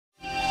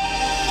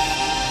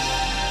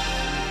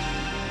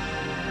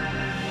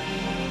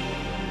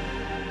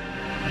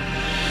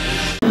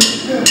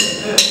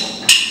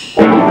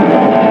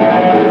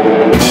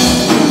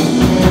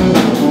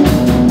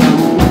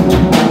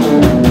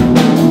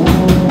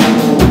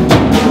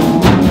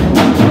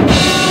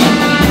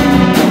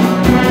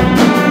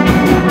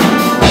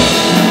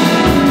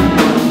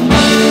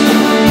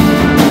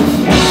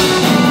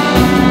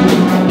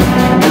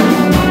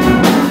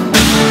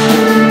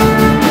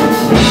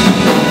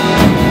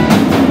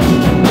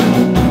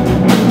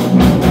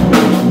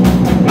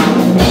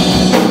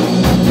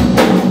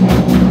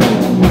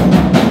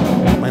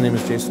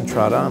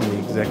I'm the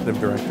Executive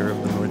Director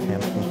of the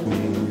Northampton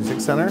Community Music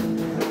Center.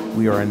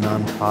 We are a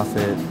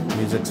nonprofit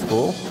music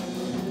school.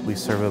 We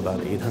serve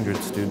about 800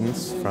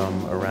 students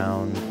from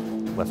around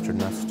Western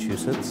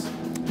Massachusetts.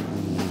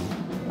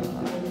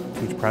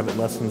 We teach private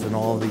lessons in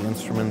all of the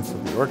instruments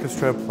of the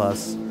orchestra,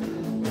 plus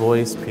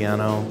voice,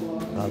 piano,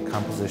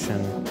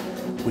 composition.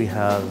 We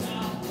have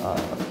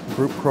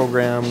group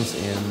programs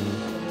in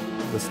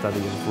the study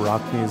of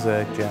rock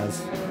music,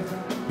 jazz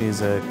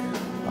music,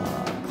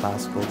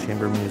 classical,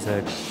 chamber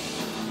music.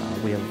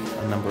 We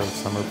have a number of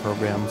summer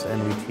programs,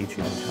 and we teach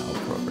young child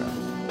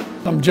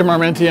programs. I'm Jim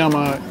Armenti. I'm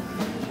a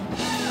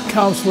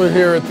counselor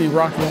here at the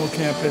Rock and Roll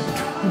Camp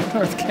at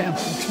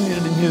Northampton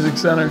Community Music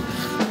Center,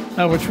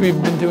 which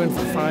we've been doing for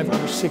 5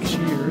 or 6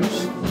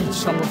 years, each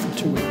summer for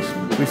 2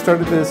 weeks. We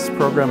started this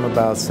program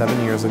about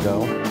 7 years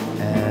ago,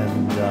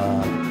 and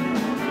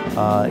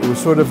it was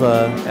sort of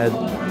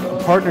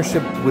a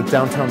partnership with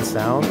Downtown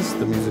Sounds,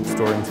 the music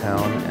store in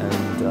town, and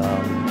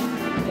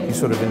he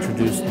sort of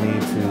introduced me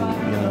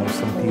to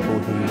some people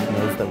he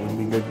knows that would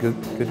be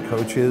good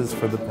coaches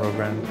for the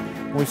program.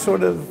 And we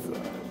sort of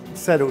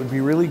said it would be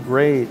really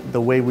great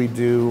the way we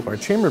do our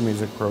chamber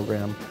music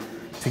program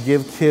to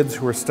give kids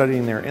who are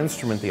studying their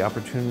instrument the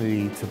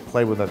opportunity to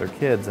play with other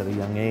kids at a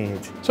young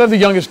age. So I have the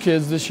youngest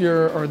kids this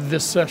year, or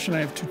this session. I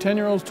have 2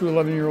 10-year-olds, 2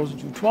 11-year-olds, and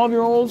 2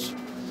 12-year-olds.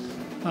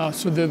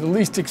 So they're the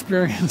least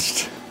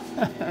experienced.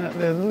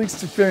 They're the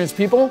least experienced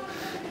people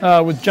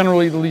with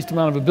generally the least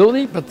amount of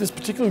ability, but this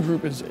particular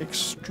group is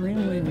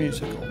extremely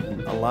musical.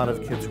 A lot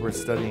of kids who are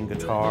studying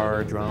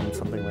guitar, drums,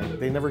 something like that,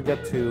 they never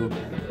get to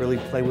really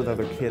play with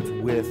other kids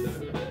with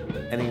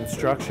any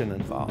instruction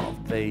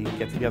involved. They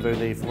get together,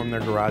 they form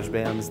their garage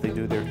bands, they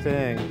do their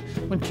thing.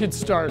 When kids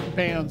start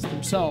bands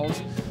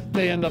themselves,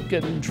 they end up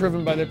getting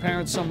driven by their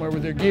parents somewhere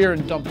with their gear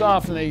and dumped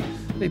off, and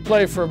they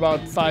play for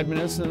about 5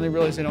 minutes, and then they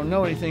realize they don't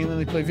know anything, and then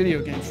they play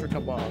video games for a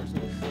couple hours.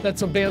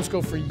 That's how bands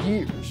go for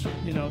years,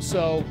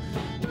 so,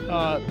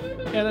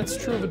 and it's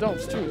true of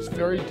adults too. It's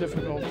very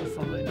difficult to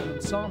find an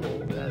ensemble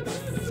that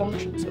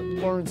functions, that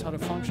learns how to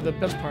function. The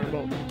best part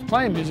about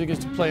playing music is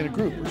to play in a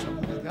group or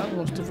something like that. The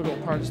most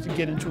difficult part is to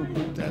get into a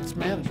group that's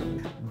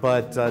manageable.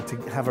 But to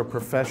have a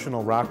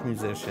professional rock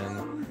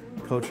musician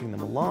coaching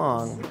them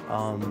along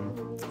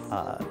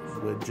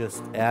would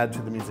just add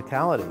to the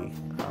musicality.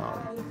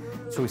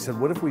 So we said,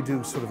 what if we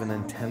do sort of an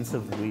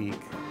intensive week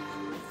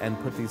and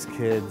put these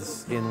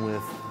kids in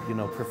with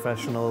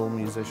professional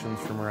musicians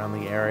from around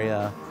the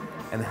area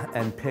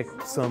and pick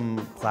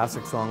some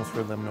classic songs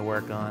for them to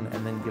work on,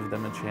 and then give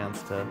them a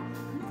chance to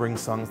bring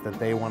songs that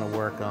they want to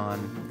work on.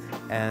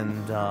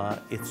 And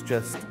it's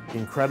just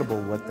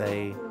incredible what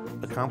they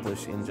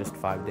accomplish in just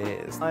 5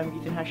 days. I'm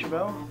Ethan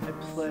Hachabot. I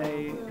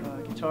play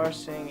guitar,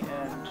 sing,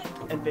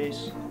 and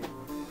bass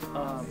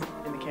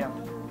in the camp.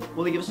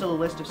 Well, they give us a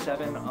list of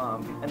 7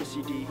 and a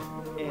CD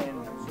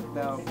in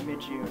about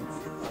mid-June,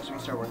 so we can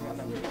start working on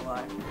them in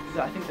July.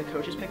 I think the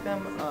coaches picked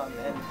them,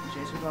 and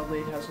Jason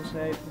probably has some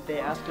say. They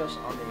asked us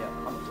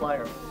on the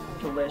flyer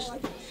to list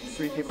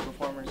 3 favorite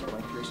performers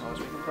and 3 songs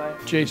we can play.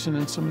 Jason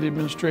and some of the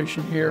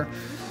administration here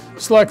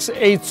selects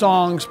 8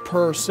 songs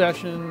per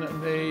session.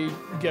 They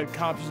get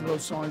copies of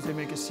those songs. They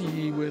make a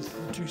CD with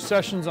 2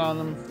 sessions on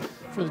them.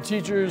 For the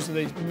teachers,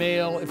 they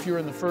mail, if you're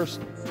in the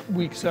first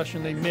week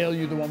session, they mail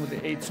you the one with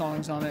the 8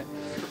 songs on it.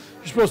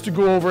 You're supposed to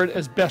go over it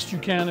as best you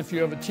can. If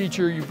you have a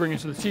teacher, you bring it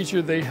to the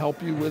teacher, they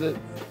help you with it,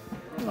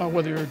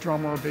 whether you're a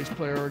drummer or a bass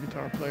player or a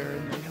guitar player,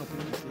 and they help you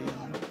with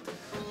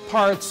the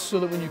parts so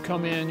that when you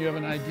come in, you have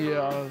an idea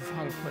of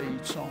how to play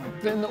each song.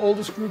 In the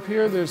oldest group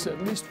here, there's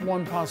at least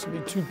 1,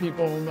 possibly 2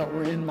 people that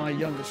were in my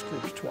youngest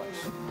groups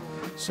twice.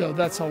 So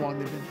that's how long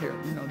they've been here.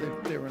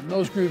 They were in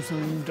those groups,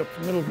 and then moved up to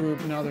the middle group,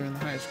 and now they're in the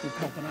highest group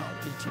helping out,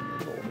 18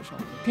 years old or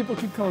something. People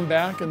keep coming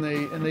back, and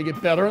they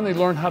get better, and they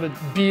learn how to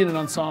be in an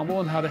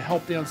ensemble and how to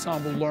help the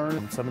ensemble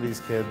learn. Some of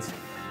these kids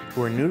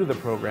who are new to the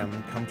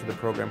program come to the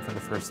program for the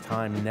first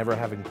time, never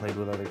having played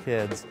with other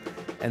kids,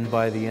 and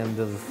by the end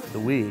of the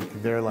week,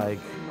 they're like,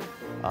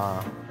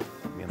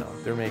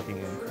 they're making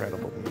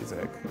incredible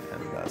music,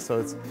 and so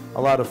it's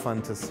a lot of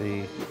fun to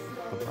see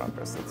the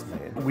progress that's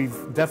made.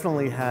 We've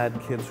definitely had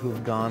kids who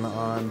have gone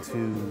on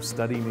to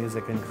study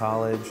music in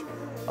college.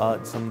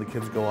 Some of the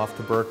kids go off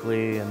to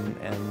Berkeley and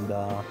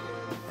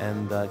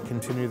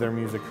continue their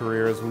music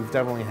careers. We've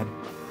definitely had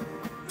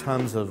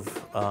tons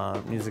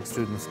of music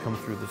students come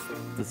through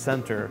the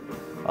center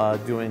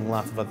doing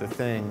lots of other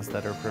things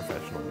that are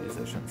professional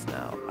musicians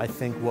now. I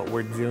think what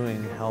we're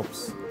doing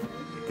helps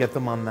get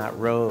them on that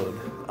road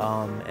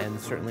and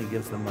certainly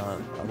gives them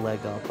a leg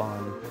up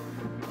on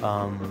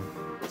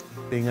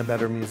being a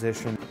better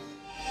musician.